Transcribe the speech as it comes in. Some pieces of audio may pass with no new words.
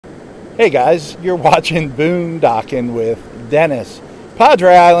Hey guys, you're watching Boondocking with Dennis.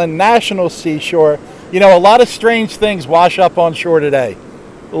 Padre Island National Seashore. You know, a lot of strange things wash up on shore today.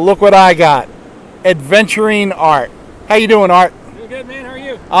 Look what I got. Adventuring Art. How you doing, Art? Doing good, man. How are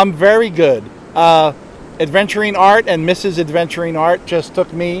you? I'm very good. Adventuring Art and Mrs. Adventuring Art just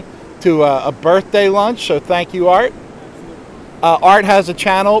took me to a birthday lunch, so thank you, Art. Art has a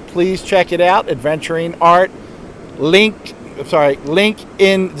channel. Please check it out. Adventuring Art. Link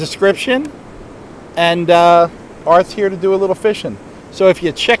in description. And Art's here to do a little fishing. So if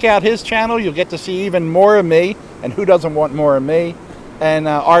you check out his channel, you'll get to see even more of me. And who doesn't want more of me? And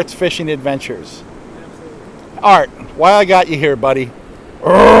Art's fishing adventures. Absolutely. Art, why I got you here, buddy?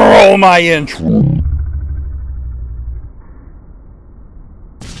 Roll my intro.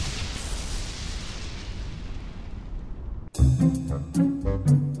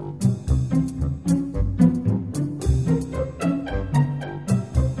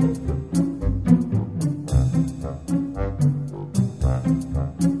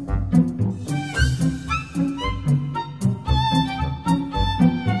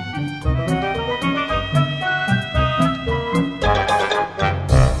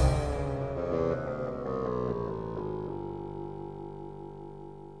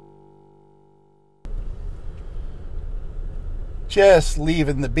 Just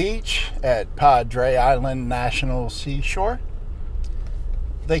leaving the beach at Padre Island National Seashore.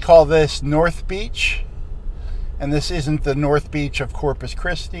 They call this North Beach, and this isn't the North Beach of Corpus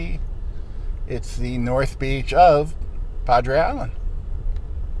Christi. It's the North Beach of Padre Island.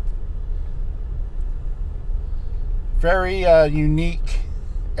 Very unique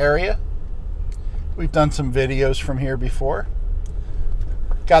area. We've done some videos from here before.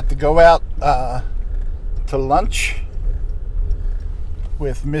 Got to go out to lunch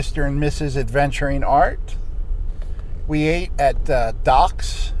with Mr. and Mrs. Adventuring Art. We ate at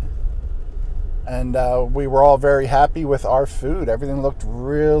Docks, and we were all very happy with our food. Everything looked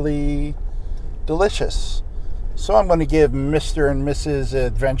really delicious. So I'm going to give Mr. and Mrs.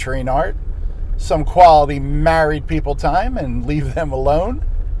 Adventuring Art some quality married people time and leave them alone.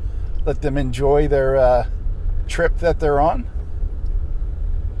 Let them enjoy their trip that they're on.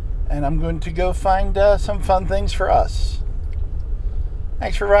 And I'm going to go find some fun things for us.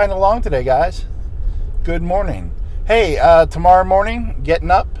 Thanks for riding along today, guys. Good morning. Hey, tomorrow morning,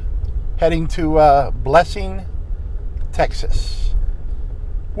 getting up, heading to Blessing, Texas.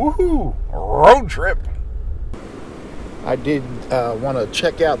 Woohoo! Road trip. I did want to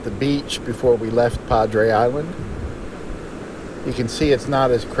check out the beach before we left Padre Island. You can see it's not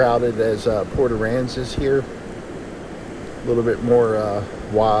as crowded as Port Aransas here. A little bit more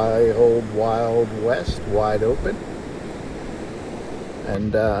wild west, wide open.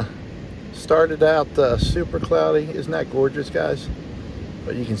 And started out super cloudy. Isn't that gorgeous, guys?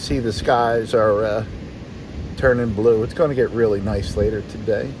 But you can see the skies are turning blue. It's going to get really nice later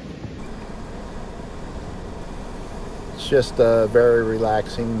today. It's just very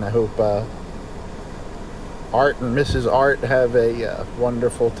relaxing. I hope Art and Mrs. Art have a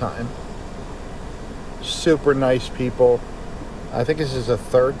wonderful time. Super nice people. I think this is the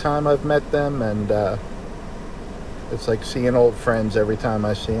third time I've met them, and it's like seeing old friends every time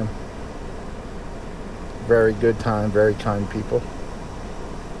I see them. Very good time, very kind people.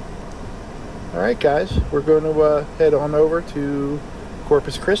 Alright guys, we're going to head on over to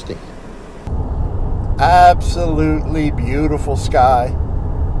Corpus Christi. Absolutely beautiful sky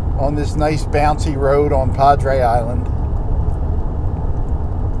on this nice bouncy road on Padre Island.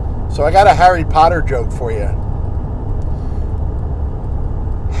 So I got a Harry Potter joke for you.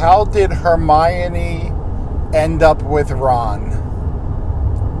 How did Hermione end up with Ron?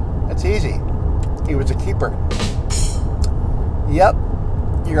 That's easy. He was a keeper. Yep.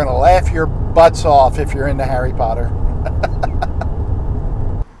 You're going to laugh your butts off if you're into Harry Potter.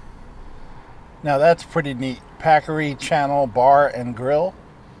 Now that's pretty neat. Packery Channel Bar and Grill.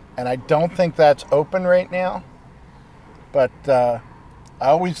 And I don't think that's open right now. But I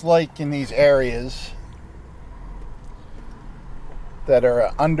always like in these areas that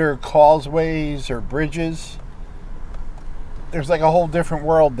are under causeways or bridges. There's like a whole different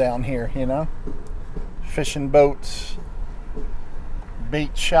world down here, you know? Fishing boats,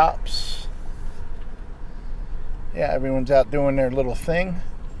 bait shops. Yeah, everyone's out doing their little thing.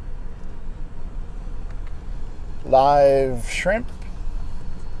 Live shrimp.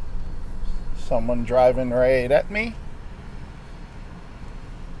 Someone driving right at me.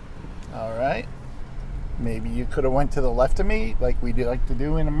 All right. Maybe you could have went to the left of me like we like to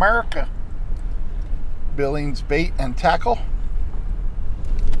do in America. Billings Bait and Tackle.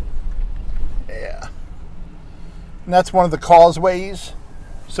 Yeah. And that's one of the causeways.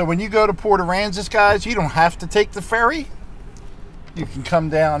 So when you go to Port Aransas, guys, you don't have to take the ferry. You can come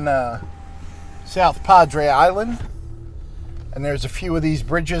down South Padre Island, and there's a few of these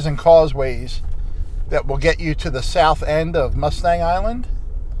bridges and causeways that will get you to the south end of Mustang Island.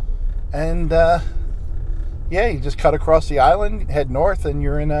 And yeah, you just cut across the island, head north, and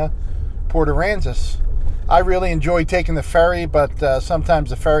you're in Port Aransas. I really enjoy taking the ferry, but sometimes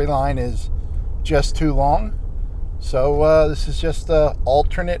the ferry line is just too long. So this is just an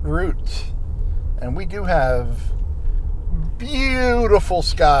alternate route. And we do have beautiful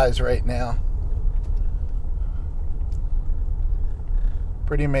skies right now.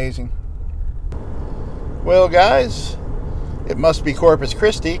 Pretty amazing. Well, guys, it must be Corpus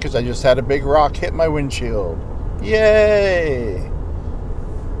Christi because I just had a big rock hit my windshield. Yay!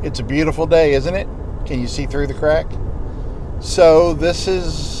 It's a beautiful day, isn't it? Can you see through the crack? So this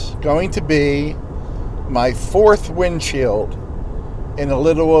is going to be my 4th windshield in a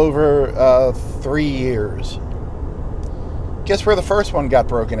little over 3 years. Guess where the first one got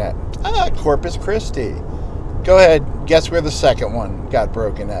broken at? Corpus Christi. Go ahead, guess where the second one got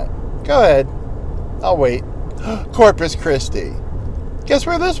broken at? Go ahead. I'll wait. Corpus Christi. Guess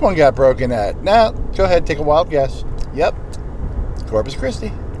where this one got broken at? Now, go ahead, take a wild guess. Yep. Corpus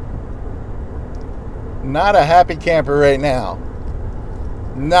Christi. Not a happy camper right now.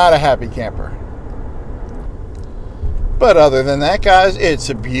 Not a happy camper. But other than that, guys,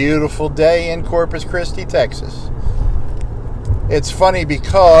 it's a beautiful day in Corpus Christi, Texas. It's funny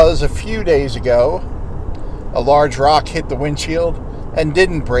because a few days ago, a large rock hit the windshield and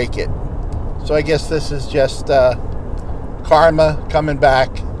didn't break it. So I guess this is just karma coming back,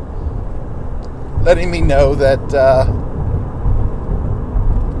 letting me know that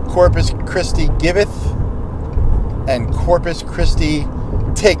Corpus Christi giveth and Corpus Christi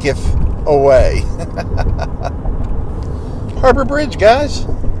taketh away. Harbor Bridge, guys.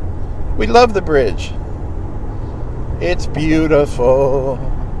 We love the bridge. It's beautiful.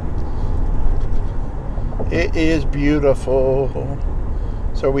 It is beautiful.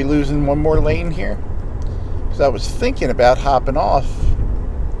 So are we losing one more lane here? Because I was thinking about hopping off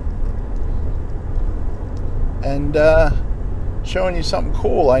and showing you something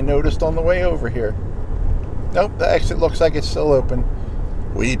cool I noticed on the way over here. Nope, the exit looks like it's still open.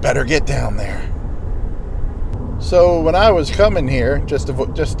 We better get down there. So when I was coming here, just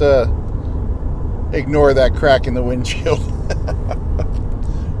to ignore that crack in the windshield.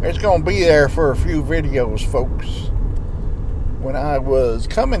 It's going to be there for a few videos, folks. When I was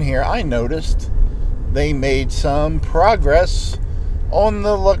coming here, I noticed they made some progress on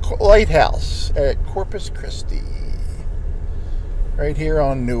the lighthouse at Corpus Christi. Right here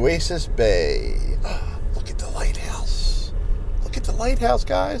on Nueces Bay. Oh, look at the lighthouse. Look at the lighthouse,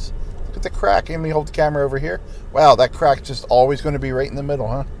 guys. Look at the crack. Let me hold the camera over here. Wow, that crack's just always going to be right in the middle,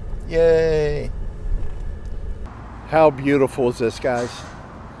 huh? Yay. How beautiful is this, guys?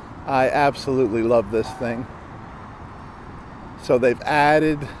 I absolutely love this thing. So they've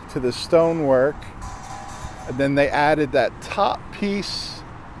added to the stonework, and then they added that top piece.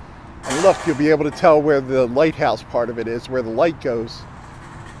 And look, you'll be able to tell where the lighthouse part of it is, where the light goes.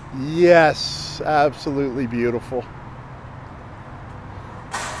 Yes, absolutely beautiful.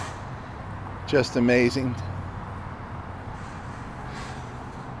 Just amazing.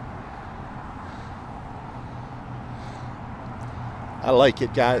 I like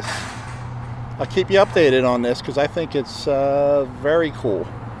it, guys. I'll keep you updated on this because I think it's very cool.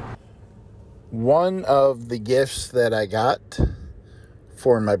 One of the gifts that I got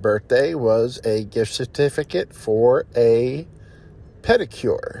for my birthday was a gift certificate for a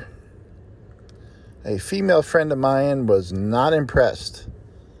pedicure. A female friend of mine was not impressed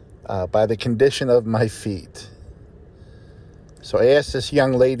by the condition of my feet. So I asked this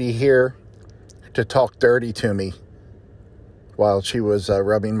young lady here to talk dirty to me while she was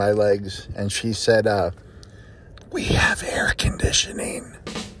rubbing my legs, and she said, we have air conditioning.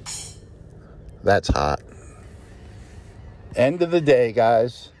 That's hot. End of the day,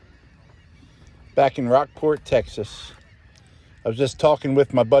 guys. Back in Rockport, Texas. I was just talking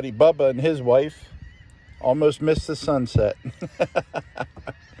with my buddy Bubba and his wife. Almost missed the sunset.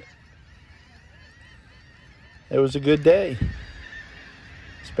 It was a good day.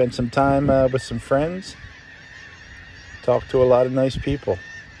 Spent some time with some friends. Talked to a lot of nice people.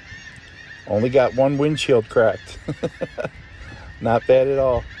 Only got one windshield cracked. Not bad at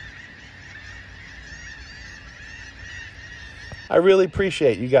all. I really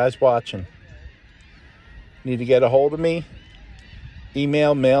appreciate you guys watching. Need to get a hold of me?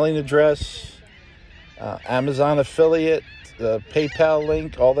 Email, mailing address, Amazon affiliate, the PayPal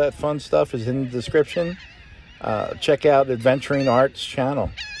link, all that fun stuff is in the description. check out Adventuring Art's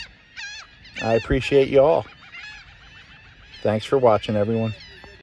channel. I appreciate you all. Thanks for watching, everyone.